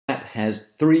has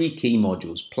three key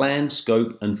modules: plan,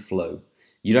 scope, and flow.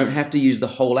 You don't have to use the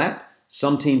whole app.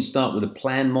 Some teams start with a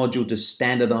plan module to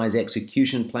standardize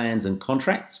execution plans and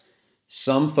contracts.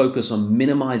 Some focus on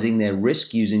minimizing their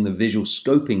risk using the visual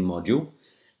scoping module.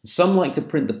 Some like to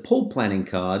print the pull planning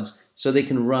cards so they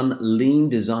can run lean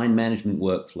design management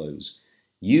workflows.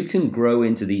 You can grow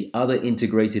into the other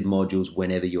integrated modules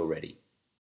whenever you're ready.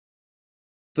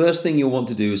 First thing you'll want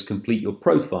to do is complete your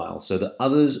profile so that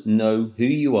others know who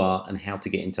you are and how to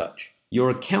get in touch. Your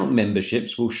account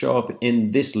memberships will show up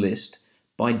in this list.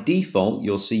 By default,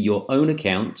 you'll see your own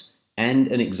account and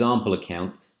an example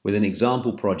account with an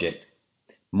example project.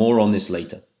 More on this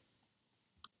later.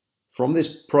 From this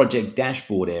project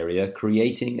dashboard area,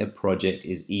 creating a project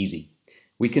is easy.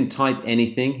 We can type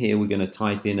anything. Here we're going to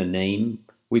type in a name.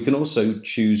 We can also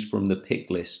choose from the pick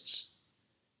lists.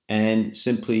 And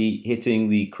simply hitting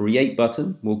the create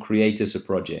button will create us a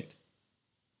project.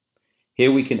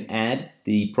 Here we can add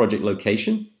the project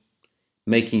location,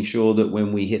 making sure that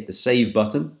when we hit the save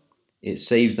button, it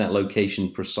saves that location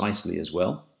precisely as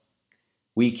well.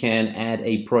 We can add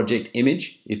a project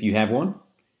image if you have one.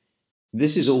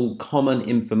 This is all common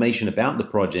information about the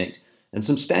project and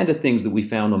some standard things that we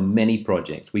found on many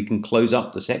projects. We can close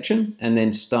up the section and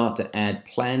then start to add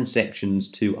plan sections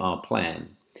to our plan.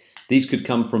 These could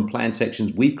come from plan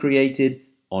sections we've created,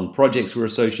 on projects we're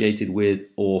associated with,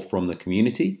 or from the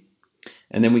community.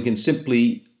 And then we can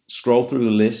simply scroll through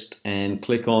the list and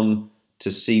click on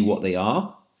to see what they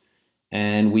are.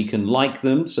 And we can like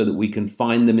them so that we can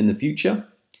find them in the future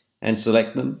and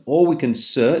select them. Or we can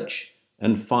search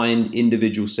and find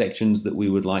individual sections that we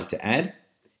would like to add.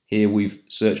 Here we've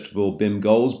searched for BIM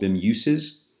goals, BIM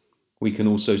uses. We can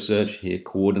also search here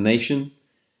coordination,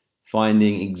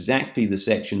 finding exactly the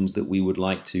sections that we would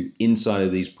like to inside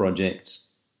of these projects,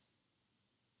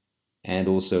 and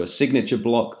also a signature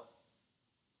block.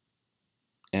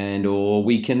 Or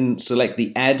we can select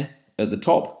the add at the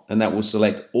top, and that will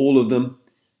select all of them,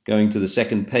 going to the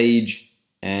second page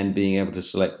and being able to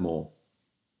select more.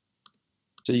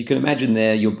 So you can imagine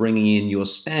there you're bringing in your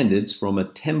standards from a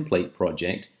template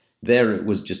project. There it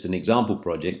was just an example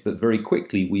project, but very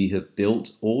quickly we have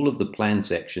built all of the plan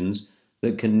sections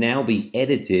that can now be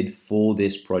edited for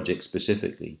this project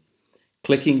specifically.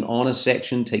 Clicking on a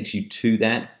section takes you to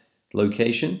that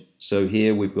location. So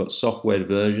here we've got software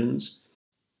versions.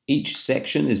 Each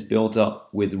section is built up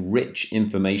with rich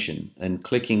information, and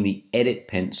clicking the edit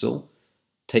pencil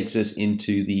takes us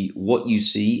into the what you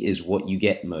see is what you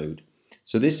get mode.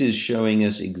 So this is showing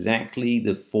us exactly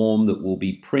the form that will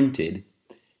be printed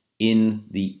in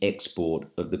the export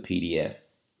of the PDF.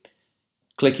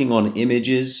 Clicking on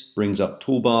images brings up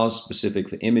toolbars specific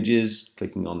for images.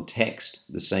 Clicking on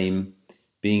text, the same,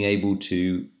 being able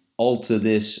to alter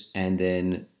this and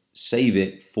then save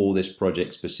it for this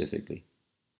project specifically.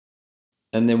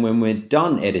 And then when we're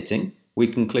done editing, we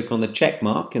can click on the check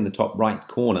mark in the top right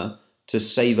corner to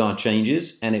save our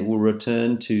changes, and it will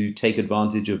return to take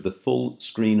advantage of the full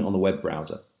screen on the web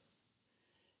browser.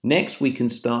 Next, we can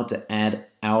start to add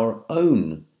our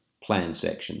own plan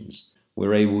sections.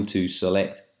 We're able to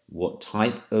select what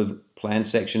type of plan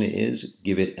section it is,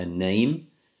 give it a name,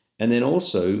 and then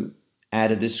also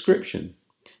add a description.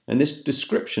 And this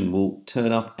description will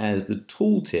turn up as the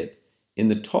tooltip in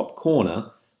the top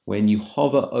corner when you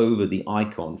hover over the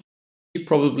icon. You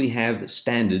probably have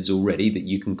standards already that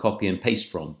you can copy and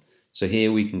paste from. So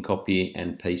here we can copy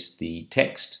and paste the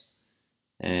text,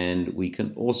 and we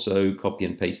can also copy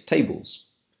and paste tables.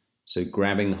 So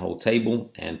grabbing the whole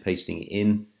table and pasting it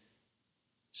in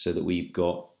so that we've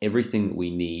got everything that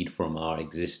we need from our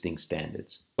existing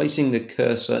standards. Placing the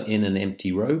cursor in an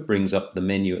empty row brings up the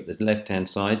menu at the left-hand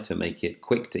side to make it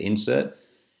quick to insert.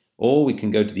 Or we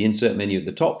can go to the insert menu at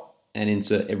the top and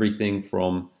insert everything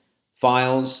from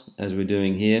files, as we're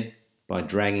doing here, by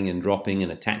dragging and dropping an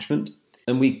attachment.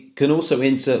 And we can also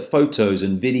insert photos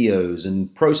and videos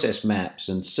and process maps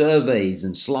and surveys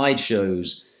and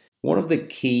slideshows. One of the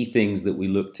key things that we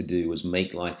look to do was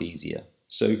make life easier.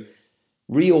 So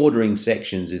reordering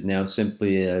sections is now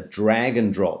simply a drag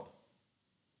and drop,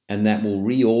 and that will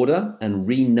reorder and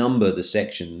renumber the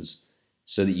sections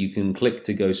so that you can click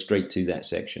to go straight to that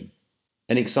section.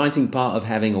 An exciting part of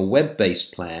having a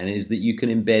web-based plan is that you can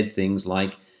embed things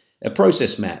like a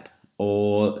process map,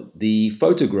 or the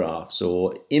photographs,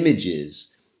 or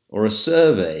images, or a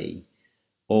survey,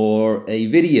 or a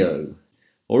video,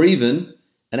 or even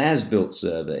an as-built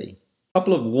survey. A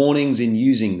couple of warnings in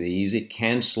using these: it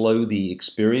can slow the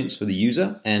experience for the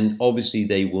user, and obviously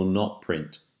they will not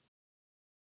print.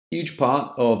 A huge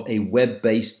part of a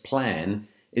web-based plan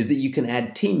is that you can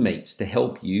add teammates to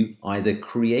help you either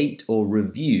create or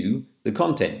review the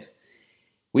content.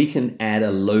 We can add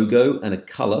a logo and a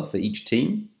color for each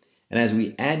team. And as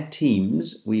we add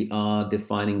teams, we are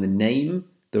defining the name,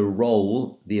 the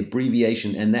role, the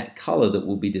abbreviation, and that color that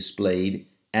will be displayed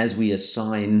as we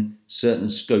assign certain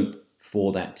scope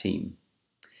for that team.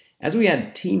 As we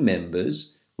add team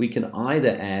members, we can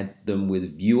either add them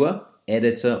with viewer,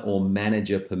 editor, or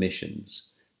manager permissions.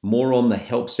 More on the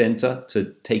help center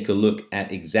to take a look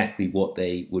at exactly what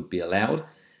they would be allowed.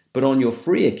 But on your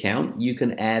free account, you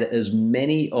can add as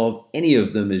many of any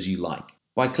of them as you like.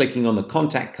 By clicking on the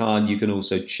contact card, you can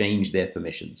also change their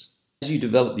permissions. As you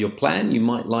develop your plan, you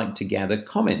might like to gather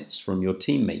comments from your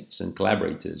teammates and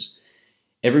collaborators.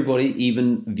 Everybody,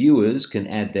 even viewers, can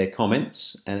add their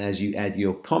comments. And as you add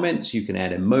your comments, you can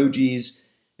add emojis.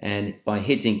 And by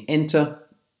hitting enter,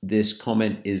 this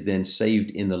comment is then saved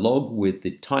in the log with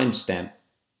the timestamp.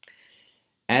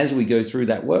 As we go through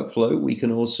that workflow, we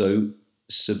can also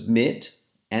submit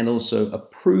and also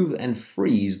approve and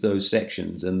freeze those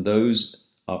sections, and those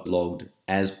are logged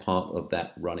as part of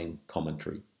that running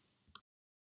commentary.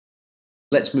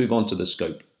 Let's move on to the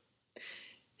scope.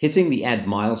 Hitting the Add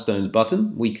Milestones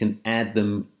button, we can add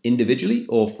them individually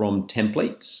or from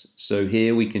templates. So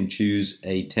here we can choose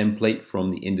a template from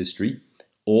the industry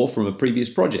or from a previous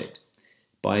project.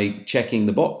 By checking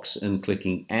the box and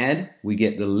clicking Add, we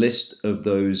get the list of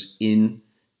those in,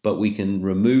 but we can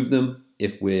remove them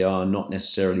if we are not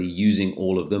necessarily using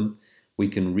all of them. We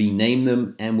can rename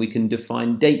them and we can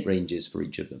define date ranges for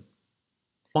each of them.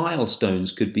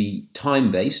 Milestones could be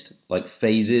time-based, like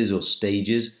phases or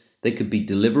stages. They could be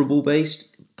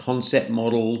deliverable-based, concept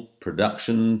model,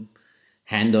 production,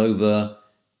 handover.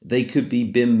 They could be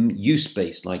BIM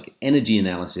use-based, like energy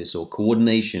analysis or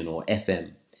coordination or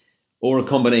FM, or a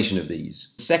combination of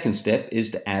these. The second step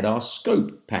is to add our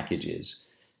scope packages.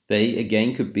 They,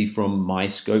 again, could be from my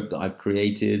scope that I've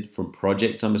created, from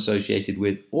projects I'm associated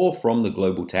with, or from the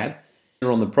Global tab.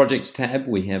 Here on the Projects tab,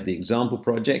 we have the example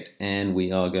project, and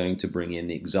we are going to bring in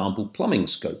the example plumbing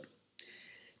scope.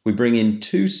 We bring in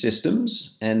 2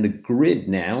 systems, and the grid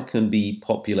now can be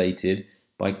populated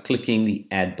by clicking the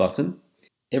Add button.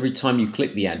 Every time you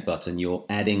click the Add button, you're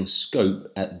adding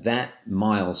scope at that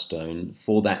milestone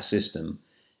for that system,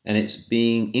 and it's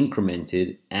being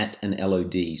incremented at an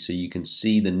LOD. So you can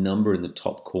see the number in the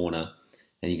top corner,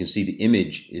 and you can see the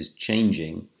image is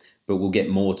changing, but we'll get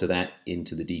more to that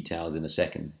into the details in a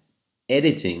second.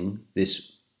 Editing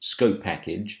this scope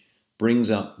package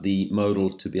brings up the modal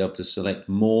to be able to select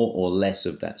more or less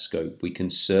of that scope. We can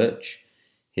search,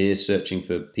 here searching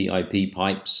for PIP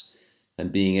pipes,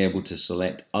 and being able to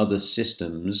select other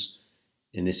systems.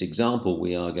 In this example,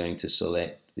 we are going to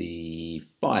select the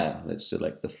fire. Let's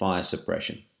select the fire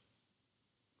suppression.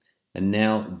 And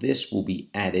now this will be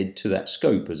added to that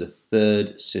scope as a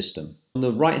third system. On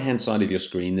the right-hand side of your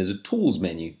screen, there's a Tools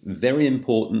menu. Very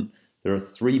important. There are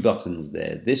 3 buttons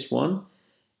there. This one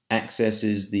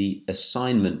accesses the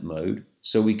assignment mode,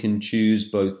 so we can choose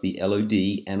both the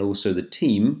LOD and also the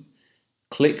team.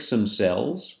 Click some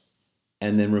cells,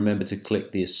 and then remember to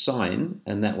click the assign,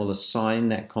 and that will assign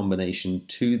that combination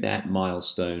to that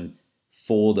milestone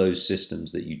for those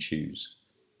systems that you choose.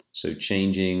 So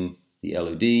changing the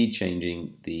LOD,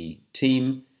 changing the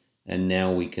team, and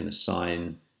now we can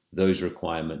assign those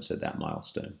requirements at that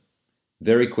milestone.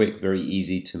 Very quick, very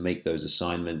easy to make those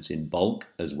assignments in bulk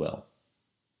as well.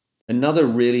 Another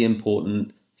really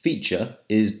important feature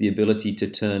is the ability to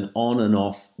turn on and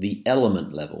off the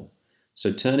element level.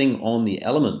 So turning on the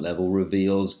element level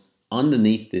reveals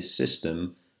underneath this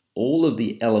system all of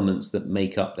the elements that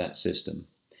make up that system.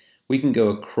 We can go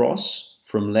across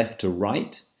from left to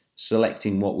right,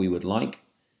 selecting what we would like.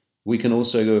 We can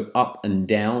also go up and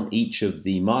down each of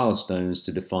the milestones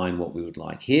to define what we would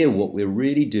like. Here, what we're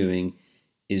really doing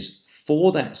is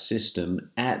for that system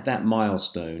at that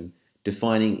milestone,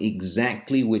 defining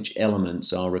exactly which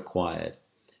elements are required.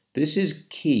 This is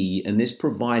key, and this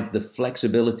provides the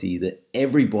flexibility that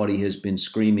everybody has been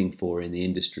screaming for in the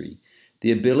industry.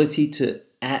 The ability to,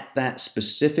 at that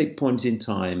specific point in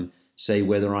time, say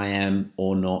whether I am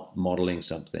or not modeling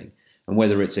something. And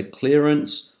whether it's a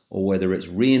clearance or whether it's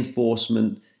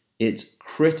reinforcement, it's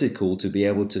critical to be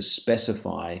able to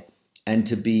specify and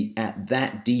to be at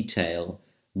that detail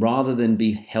rather than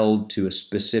be held to a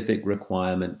specific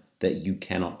requirement that you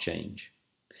cannot change.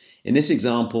 In this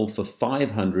example, for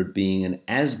 500 being an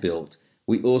as-built,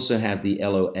 we also have the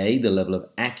LOA, the level of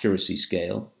accuracy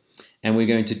scale, and we're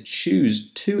going to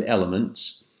choose 2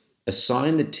 elements,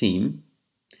 assign the team,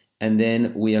 and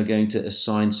then we are going to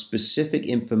assign specific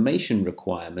information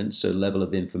requirements, so level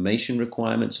of information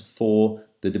requirements for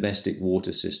the domestic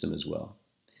water system as well.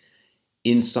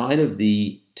 Inside of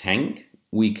the tank,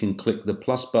 we can click the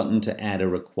plus button to add a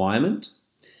requirement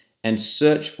and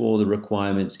search for the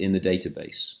requirements in the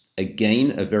database.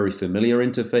 Again, a very familiar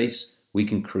interface. We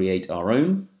can create our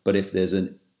own, but if there's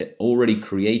an already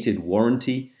created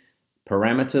warranty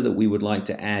parameter that we would like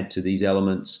to add to these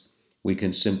elements, we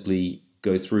can simply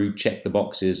go through, check the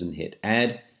boxes and hit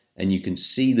add, and you can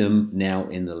see them now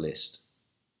in the list.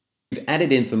 If we've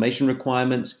added information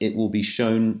requirements, it will be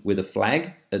shown with a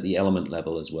flag at the element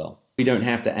level as well. We don't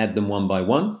have to add them one by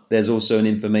one. There's also an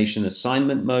information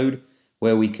assignment mode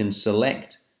where we can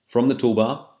select from the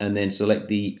toolbar and then select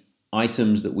the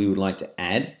items that we would like to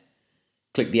add.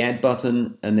 Click the add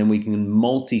button and then we can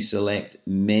multi-select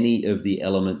many of the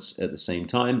elements at the same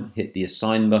time. Hit the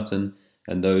assign button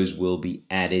and those will be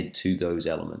added to those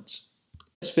elements.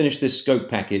 Let's finish this scope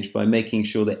package by making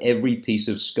sure that every piece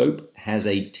of scope has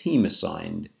a team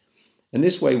assigned. And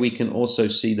this way we can also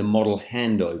see the model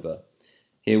handover.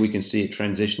 Here we can see it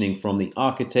transitioning from the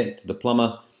architect to the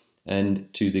plumber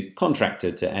and to the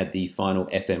contractor to add the final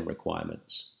FM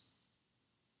requirements.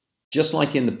 Just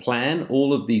like in the plan,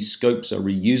 all of these scopes are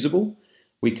reusable.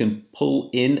 We can pull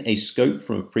in a scope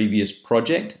from a previous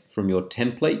project from your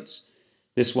templates.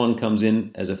 This one comes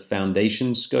in as a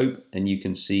foundation scope, and you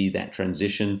can see that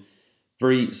transition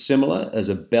very similar as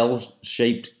a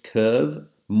bell-shaped curve.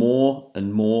 More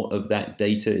and more of that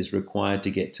data is required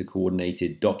to get to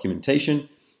coordinated documentation,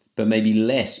 but maybe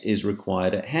less is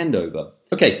required at handover.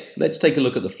 Okay, let's take a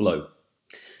look at the flow.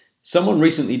 Someone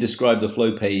recently described the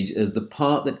flow page as the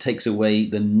part that takes away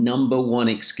the #1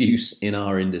 excuse in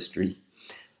our industry.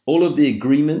 All of the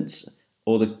agreements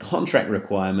or the contract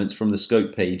requirements from the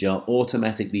scope page are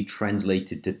automatically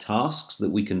translated to tasks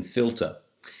that we can filter.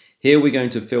 Here we're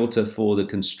going to filter for the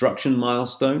construction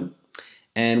milestone,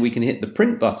 and we can hit the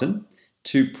print button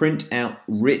to print out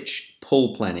rich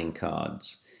pull planning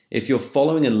cards. If you're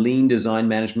following a lean design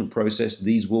management process,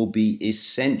 these will be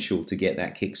essential to get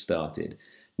that kick started.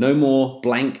 No more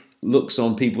blank looks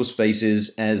on people's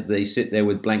faces as they sit there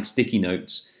with blank sticky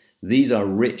notes. These are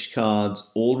rich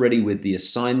cards already with the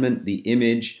assignment, the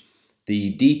image, the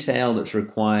detail that's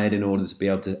required in order to be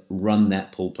able to run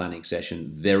that pull planning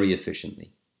session very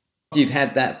efficiently. After you've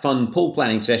had that fun pull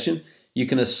planning session, you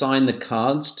can assign the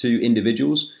cards to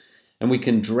individuals and we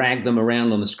can drag them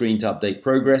around on the screen to update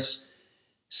progress.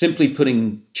 Simply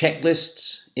putting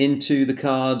checklists into the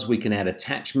cards, we can add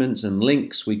attachments and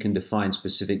links, we can define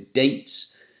specific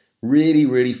dates.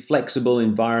 Really flexible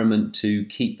environment to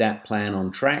keep that plan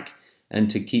on track and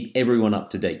to keep everyone up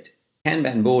to date.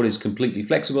 Kanban board is completely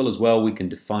flexible as well. We can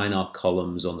define our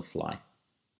columns on the fly.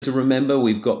 To remember,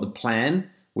 we've got the plan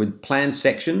with plan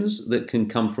sections that can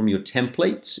come from your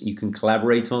templates. You can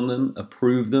collaborate on them,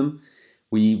 approve them.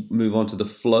 We move on to the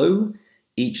flow.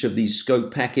 Each of these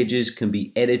scope packages can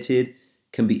be edited,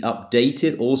 can be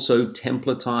updated, also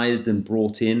templatized and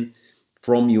brought in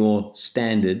from your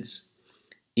standards.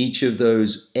 Each of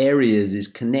those areas is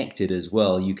connected as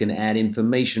well. You can add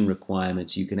information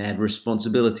requirements, you can add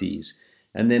responsibilities.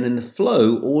 And then in the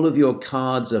flow, all of your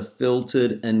cards are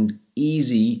filtered and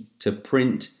easy to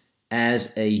print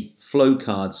as a flow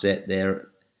card set there.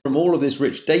 From all of this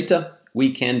rich data,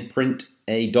 we can print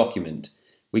a document.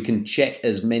 We can check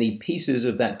as many pieces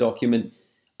of that document,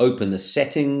 open the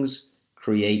settings,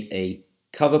 create a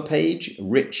cover page,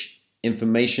 rich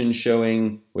information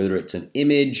showing whether it's an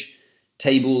image,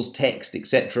 tables, text,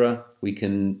 etc. We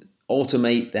can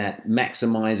automate that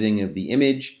maximizing of the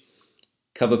image.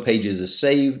 Cover pages are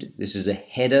saved. This is a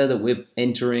header that we're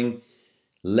entering.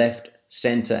 Left,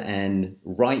 center, and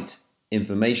right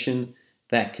information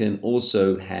that can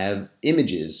also have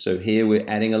images. So here we're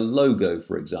adding a logo,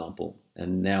 for example,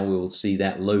 and now we'll see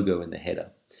that logo in the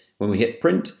header. When we hit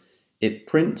print, it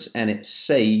prints and it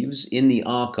saves in the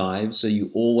archive, so you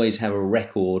always have a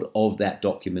record of that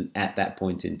document at that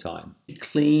point in time.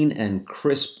 Clean and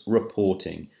crisp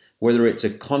reporting, whether it's a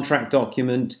contract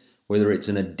document, whether it's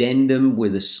an addendum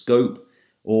with a scope,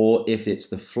 or if it's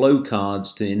the flow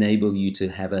cards to enable you to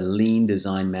have a lean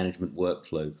design management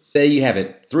workflow. There you have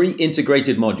it, 3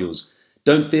 integrated modules.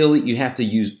 Don't feel that you have to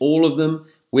use all of them.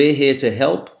 We're here to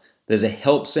help. There's a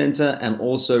help center, and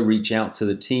also reach out to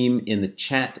the team in the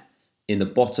chat in the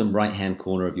bottom right-hand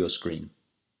corner of your screen.